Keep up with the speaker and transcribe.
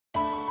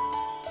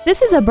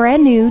This is a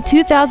brand new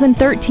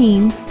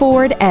 2013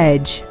 Ford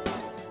Edge.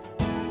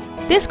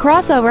 This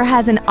crossover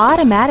has an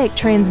automatic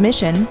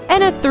transmission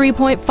and a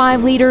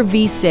 3.5-liter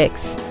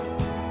V6.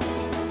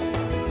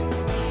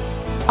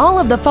 All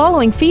of the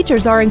following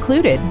features are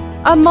included: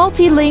 a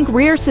multi-link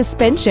rear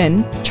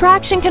suspension,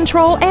 traction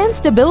control and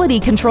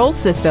stability control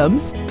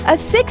systems, a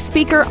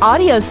 6-speaker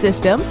audio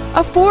system,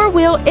 a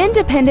 4-wheel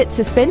independent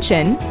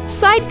suspension,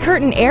 side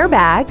curtain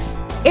airbags,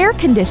 air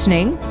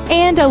conditioning,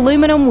 and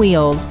aluminum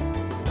wheels.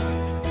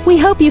 We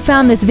hope you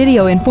found this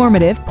video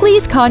informative.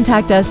 Please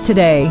contact us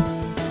today.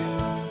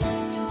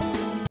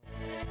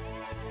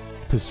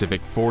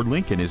 Pacific Ford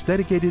Lincoln is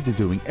dedicated to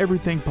doing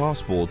everything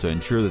possible to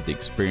ensure that the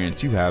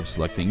experience you have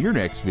selecting your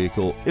next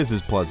vehicle is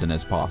as pleasant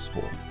as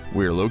possible.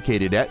 We are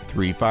located at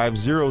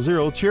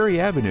 3500 Cherry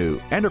Avenue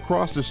and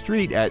across the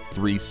street at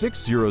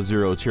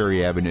 3600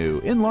 Cherry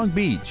Avenue in Long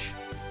Beach.